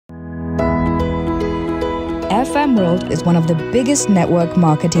FM World is one of the biggest network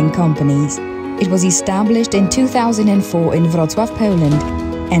marketing companies. It was established in 2004 in Wrocław, Poland,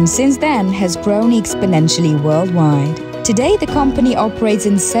 and since then has grown exponentially worldwide. Today, the company operates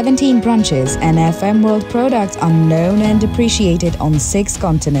in 17 branches, and FM World products are known and appreciated on 6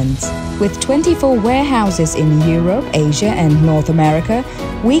 continents. With 24 warehouses in Europe, Asia, and North America,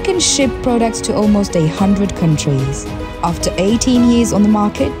 we can ship products to almost 100 countries. After 18 years on the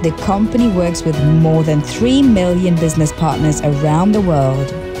market, the company works with more than 3 million business partners around the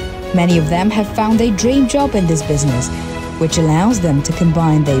world. Many of them have found their dream job in this business, which allows them to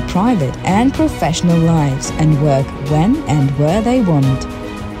combine their private and professional lives and work when and where they want.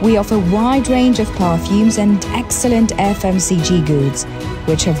 We offer a wide range of perfumes and excellent FMCG goods,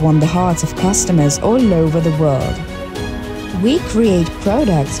 which have won the hearts of customers all over the world. We create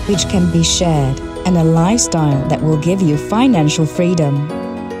products which can be shared and a lifestyle that will give you financial freedom.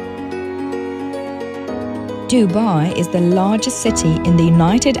 Dubai is the largest city in the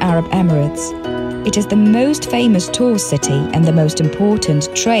United Arab Emirates. It is the most famous tourist city and the most important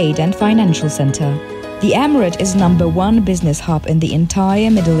trade and financial center. The Emirate is #1 business hub in the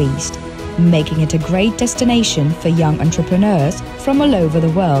entire Middle East, making it a great destination for young entrepreneurs from all over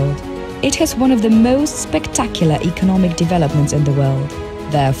the world. It has one of the most spectacular economic developments in the world.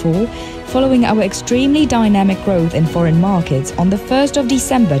 Therefore, following our extremely dynamic growth in foreign markets, on the 1st of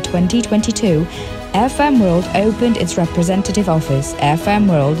December 2022, FM World opened its representative office, FM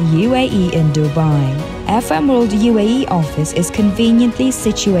World UAE in Dubai. FM World UAE office is conveniently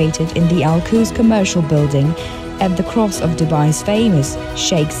situated in the Al Quoz commercial building at the cross of Dubai's famous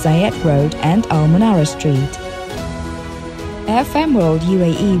Sheikh Zayed Road and Al Manara Street. FM World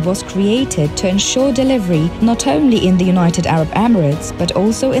UAE was created to ensure delivery not only in the United Arab Emirates but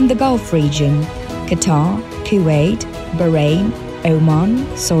also in the Gulf region, Qatar, Kuwait, Bahrain, Oman,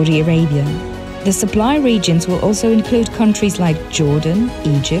 Saudi Arabia. The supply regions will also include countries like Jordan,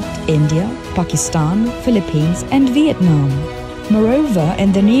 Egypt, India, Pakistan, Philippines, and Vietnam. Moreover,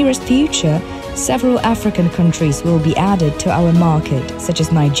 in the nearest future, several African countries will be added to our market, such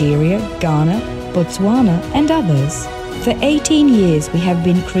as Nigeria, Ghana, Botswana, and others. For 18 years, we have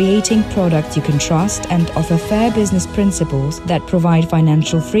been creating products you can trust and offer fair business principles that provide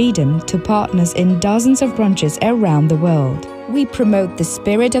financial freedom to partners in dozens of branches around the world. We promote the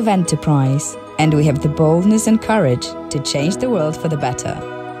spirit of enterprise, and we have the boldness and courage to change the world for the better.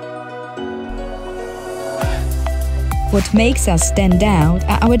 What makes us stand out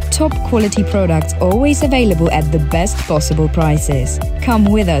are our top quality products, always available at the best possible prices. Come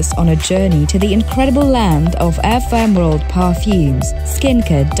with us on a journey to the incredible land of FM World perfumes,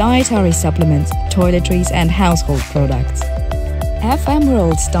 skincare, dietary supplements, toiletries and household products. FM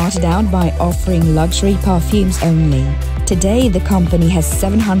World started out by offering luxury perfumes only. Today, the company has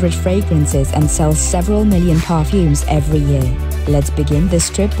 700 fragrances and sells several million perfumes every year. Let's begin this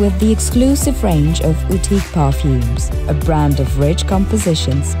trip with the exclusive range of Boutique Perfumes, a brand of rich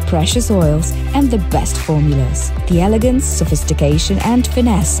compositions, precious oils, and the best formulas. The elegance, sophistication, and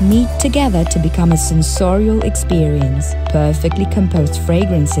finesse meet together to become a sensorial experience. Perfectly composed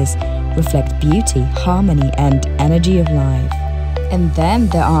fragrances reflect beauty, harmony, and energy of life. And then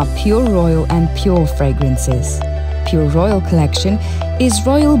there are Pure Royal and Pure fragrances. Pure Royal collection is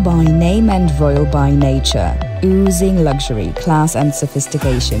royal by name and royal by nature, oozing luxury, class and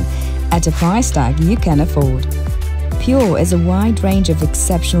sophistication at a price tag you can afford. Pure is a wide range of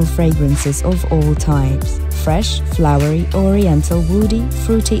exceptional fragrances of all types: fresh, flowery, oriental, woody,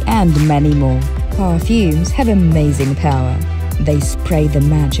 fruity and many more. Perfumes have amazing power. They spray the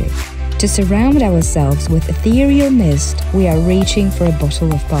magic. To surround ourselves with ethereal mist, we are reaching for a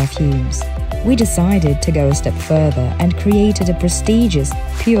bottle of perfumes. We decided to go a step further and created a prestigious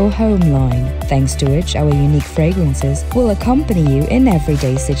Pure Home line, thanks to which our unique fragrances will accompany you in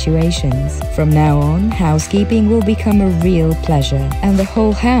everyday situations. From now on, housekeeping will become a real pleasure, and the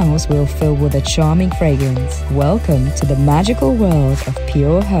whole house will fill with a charming fragrance. Welcome to the magical world of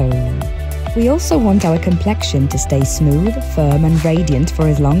Pure Home. We also want our complexion to stay smooth, firm and radiant for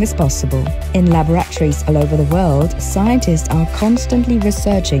as long as possible. In laboratories all over the world, scientists are constantly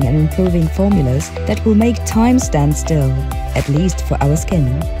researching and improving formulas that will make time stand still, at least for our skin.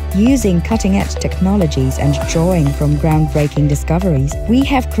 Using cutting-edge technologies and drawing from groundbreaking discoveries, we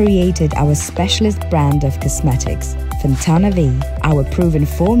have created our specialist brand of cosmetics, Fontana V, our proven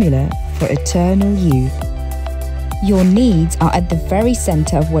formula for eternal youth. Your needs are at the very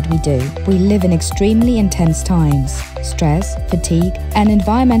center of what we do. We live in extremely intense times. Stress, fatigue, and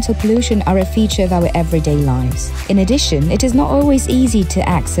environmental pollution are a feature of our everyday lives. In addition, it is not always easy to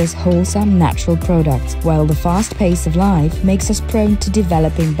access wholesome, natural products, while the fast pace of life makes us prone to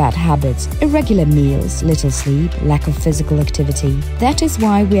developing bad habits, irregular meals, little sleep, lack of physical activity. That is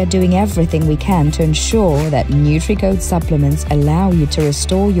why we are doing everything we can to ensure that NutriCode supplements allow you to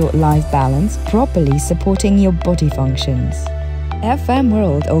restore your life balance, properly supporting your body functions. FM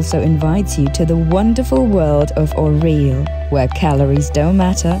World also invites you to the wonderful world of Oreo, where calories don't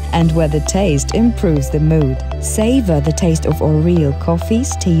matter and where the taste improves the mood. Savor the taste of Oreo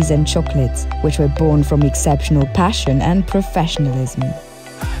coffees, teas and chocolates, which were born from exceptional passion and professionalism.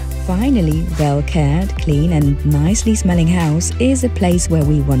 Finally, well-cared, clean and nicely smelling house is a place where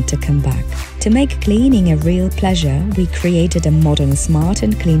we want to come back. To make cleaning a real pleasure, we created a modern, smart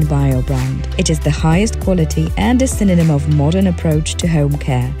and clean bio brand. It is the highest quality and a synonym of modern approach to home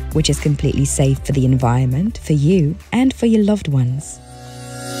care, which is completely safe for the environment, for you and for your loved ones.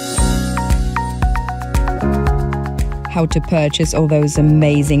 How to purchase all those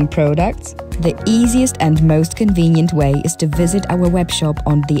amazing products? The easiest and most convenient way is to visit our webshop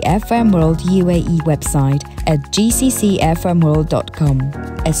on the FM World UAE website at gccfmworld.com.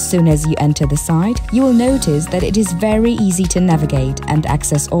 As soon as you enter the site, you will notice that it is very easy to navigate and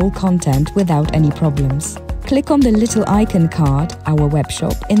access all content without any problems. Click on the little icon card, our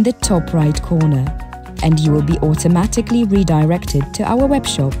webshop, in the top right corner, and you will be automatically redirected to our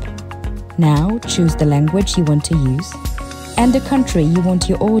webshop. Now choose the language you want to use and the country you want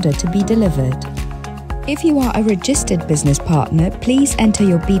your order to be delivered. If you are a registered business partner, please enter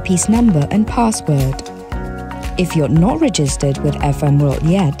your BP's number and password. If you're not registered with FM World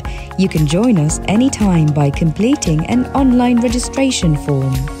yet, you can join us anytime by completing an online registration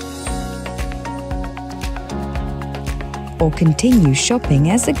form. Or continue shopping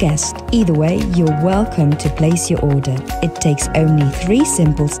as a guest. Either way, you're welcome to place your order. It takes only 3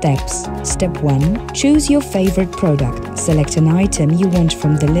 simple steps. Step 1. Choose your favorite product. Select an item you want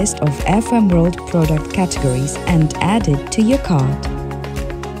from the list of FM World product categories and add it to your cart.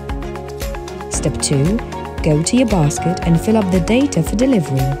 Step 2. Go to your basket and fill up the data for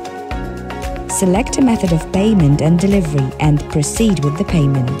delivery. Select a method of payment and delivery and proceed with the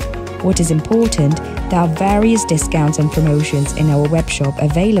payment. What is important, there are various discounts and promotions in our webshop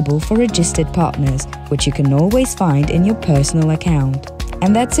available for registered partners, which you can always find in your personal account.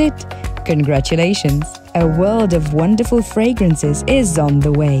 And that's it! Congratulations! A world of wonderful fragrances is on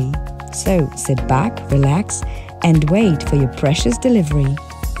the way. So sit back, relax, and wait for your precious delivery.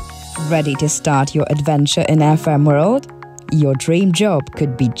 Ready to start your adventure in FM World? Your dream job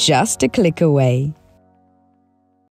could be just a click away.